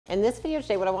In this video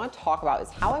today, what I want to talk about is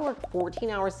how I work 14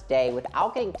 hours a day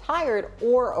without getting tired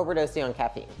or overdosing on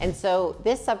caffeine. And so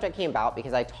this subject came about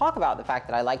because I talk about the fact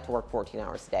that I like to work 14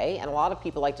 hours a day, and a lot of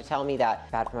people like to tell me that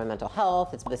it's bad for my mental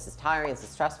health, this is tiring, this is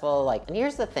stressful. And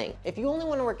here's the thing, if you only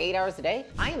want to work 8 hours a day,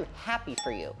 I am happy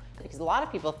for you. Because a lot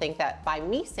of people think that by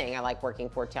me saying I like working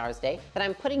 14 hours a day, that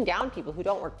I'm putting down people who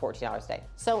don't work 14 hours a day.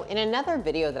 So in another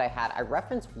video that I had, I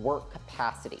referenced work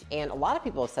capacity. And a lot of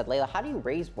people have said, Leila, how do you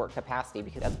raise work capacity?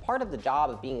 Because that's part of the job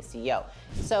of being a CEO.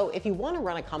 So if you want to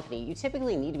run a company, you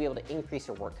typically need to be able to increase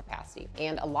your work capacity.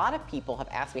 And a lot of people have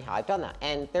asked me how I've done that.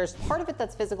 And there's part of it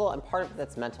that's physical and part of it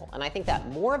that's mental. And I think that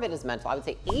more of it is mental. I would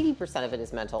say 80% of it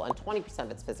is mental and 20%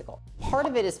 of it's physical. Part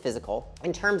of it is physical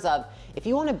in terms of if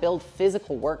you want to build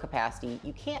physical work capacity,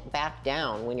 you can't back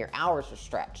down when your hours are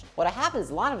stretched. What happens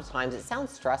a lot of times, it sounds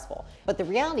stressful, but the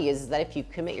reality is that if you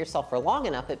commit yourself for long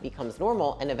enough, it becomes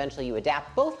normal and eventually you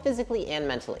adapt both physically and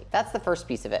mentally. That's the first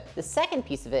piece of it. The second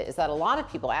piece of it is that a lot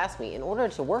of people ask me, in order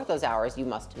to work those hours, you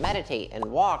must meditate and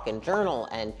walk and journal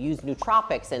and use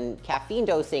nootropics and caffeine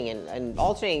dosing and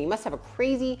alternating. You must have a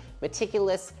crazy,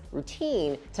 meticulous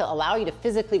routine to allow you to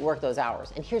physically work those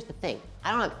hours. And here's the thing,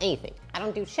 I don't have anything. I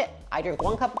don't do shit. I drink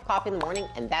 1 cup of coffee in the morning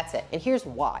and that's it. And here's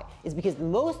why, is because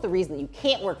most of the reason that you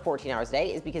can't work 14 hours a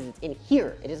day is because it's in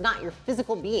here. It is not your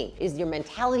physical being, it is your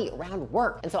mentality around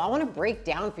work. And so I wanna break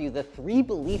down for you the 3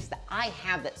 beliefs that I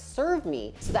have that serve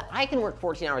me so that I can work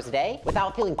 14 hours a day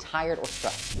without feeling tired or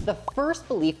stressed. The first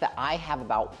belief that I have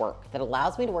about work that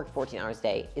allows me to work 14 hours a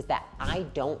day is that I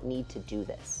don't need to do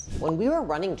this. When we were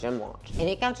running Gym Launch, and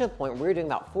it got to a point where we were doing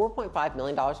about $4.5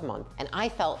 million a month, and I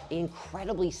felt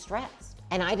incredibly stressed.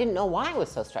 And I didn't know why I was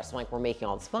so stressed. I'm like, we're making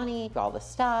all this money, all this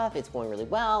stuff, it's going really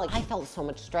well. I felt so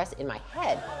much stress in my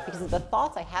head because of the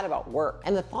thoughts I had about work.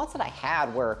 And the thoughts that I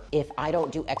had were, if I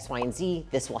don't do X, Y, and Z,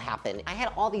 this will happen. I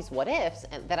had all these what ifs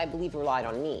that I believed relied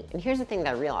on me. And here's the thing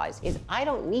that I realized is I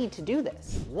don't need to do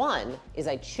this. One is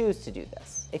I choose to do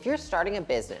this. If you're starting a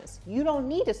business, you don't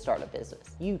need to start a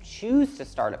business. You choose to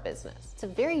start a business. It's a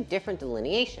very different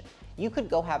delineation. You could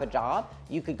go have a job,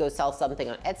 you could go sell something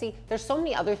on Etsy. There's so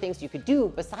many other things you could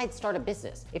do besides start a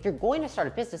business. If you're going to start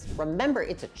a business, remember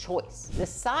it's a choice. The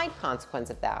side consequence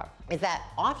of that is that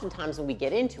oftentimes when we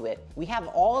get into it, we have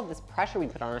all of this pressure we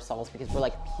put on ourselves because we're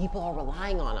like, people are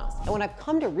relying on us. And what I've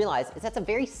come to realize is that's a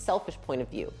very selfish point of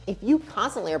view. If you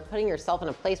constantly are putting yourself in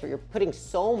a place where you're putting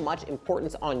so much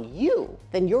importance on you,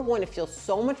 then you're going to feel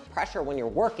so much pressure when you're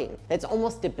working that it's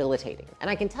almost debilitating. And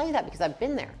I can tell you that because I've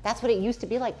been there. That's what it used to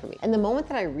be like for me. And the moment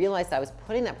that I realized I was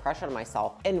putting that pressure on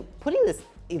myself and putting this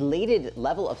elated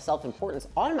level of self-importance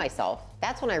on myself,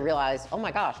 that's when I realized, oh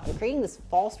my gosh, I'm creating this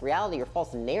false reality or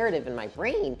false narrative in my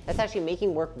brain that's actually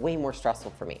making work way more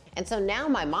stressful for me. And so now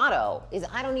my motto is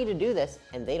I don't need to do this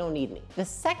and they don't need me. The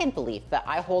second belief that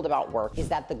I hold about work is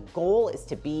that the goal is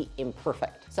to be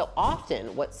imperfect. So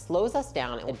often what slows us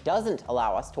down and what doesn't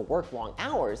allow us to work long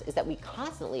hours is that we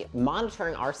constantly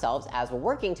monitoring ourselves as we're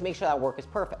working to make sure that work is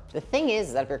perfect. The thing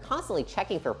is that if you're constantly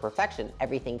checking for perfection,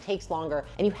 everything takes longer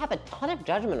and you have a ton of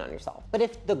judgment on yourself. But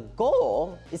if the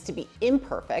goal is to be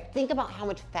imperfect, think about how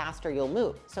much faster you'll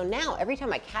move. So now every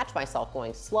time I catch myself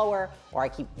going slower or I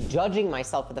keep judging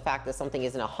myself for the fact that something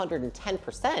isn't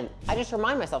 110%, I just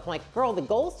remind myself, I'm like, girl, the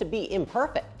goal is to be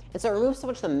imperfect. And so it removes so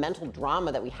much of the mental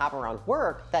drama that we have around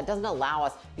work that doesn't allow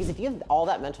us, because if you have all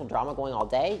that mental drama going all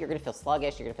day, you're gonna feel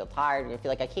sluggish, you're gonna feel tired, you're gonna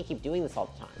feel like I can't keep doing this all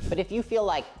the time. But if you feel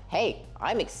like, hey,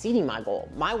 I'm exceeding my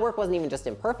goal. My work wasn't even just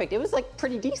imperfect, it was like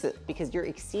pretty decent because you're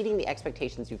exceeding the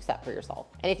expectations you've set for yourself.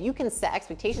 And if you can set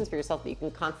expectations for yourself that you can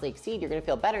constantly exceed, you're gonna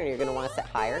feel better and you're gonna wanna set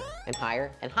higher and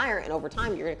higher and higher. And over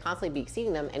time, you're gonna constantly be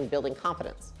exceeding them and building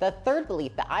confidence. The third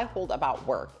belief that I hold about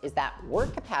work is that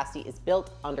work capacity is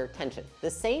built under tension.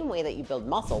 The same way that you build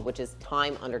muscle, which is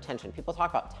time under tension. People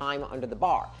talk about time under the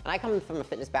bar. And I come from a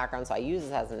fitness background, so I use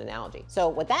this as an analogy. So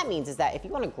what that means is that if you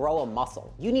wanna grow a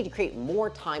muscle, you need to create more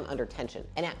time under tension.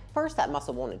 And at first that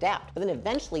muscle won't adapt, but then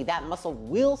eventually that muscle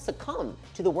will succumb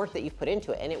to the work that you've put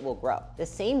into it and it will grow. The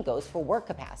same goes for work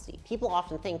capacity. People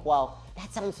often think, well,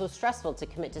 that sounds so stressful to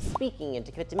commit to speaking and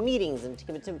to commit to meetings and to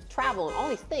commit to travel and all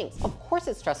these things. Of course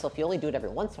it's stressful if you only do it every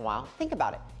once in a while. Think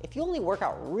about it. If you only work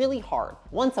out really hard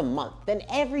once a month, then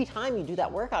every time you do that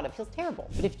workout, it feels terrible.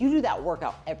 But if you do that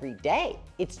workout every day,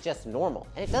 it's just normal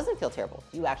and it doesn't feel terrible.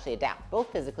 You actually adapt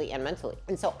both physically and mentally.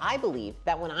 And so I believe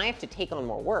that when I have to take on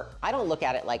more work, I don't look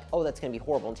at it like, oh, that's gonna be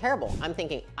horrible and terrible. I'm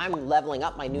thinking I'm leveling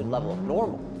up my new level of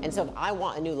normal. And so if I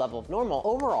want a new level of normal,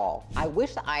 overall, I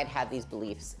wish that I had had these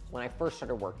beliefs when I first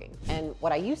started working. And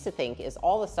what I used to think is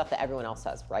all the stuff that everyone else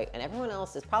says, right? And everyone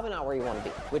else is probably not where you want to be,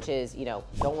 which is,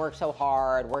 don't work so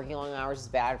hard, working long hours is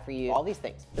bad for you, all these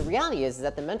things. The reality is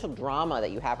that the the mental drama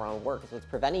that you have around work is what's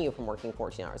preventing you from working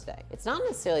 14 hours a day. It's not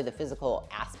necessarily the physical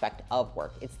aspect of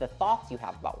work, it's the thoughts you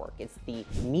have about work. It's the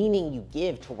meaning you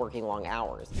give to working long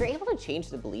hours. If you're able to change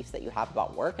the beliefs that you have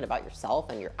about work and about yourself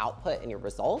and your output and your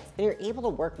results, then you're able to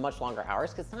work much longer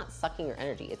hours because it's not sucking your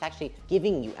energy, it's actually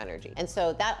giving you energy. And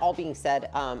so that all being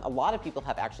said, a lot of people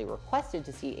have actually requested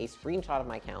to see a screenshot of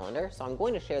my calendar, so I'm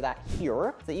going to share that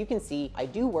here so that you can see I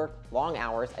do work long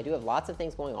hours, I do have lots of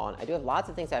things going on, I do have lots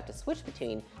of things I have to switch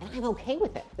between, and I'm okay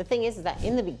with it. The thing is that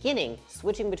in the beginning,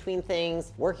 switching between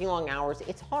things, working long hours,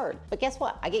 it's hard. But guess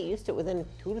what? I get used to it within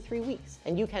 2 to 3 weeks,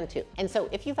 and you can too. And so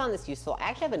if you found this useful, I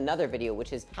actually have another video,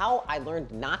 which is how I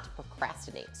learned not to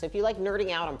procrastinate. So if you like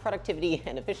nerding out on productivity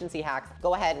and efficiency hacks,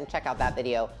 go ahead and check out that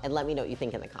video and let me know what you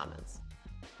think in the comments.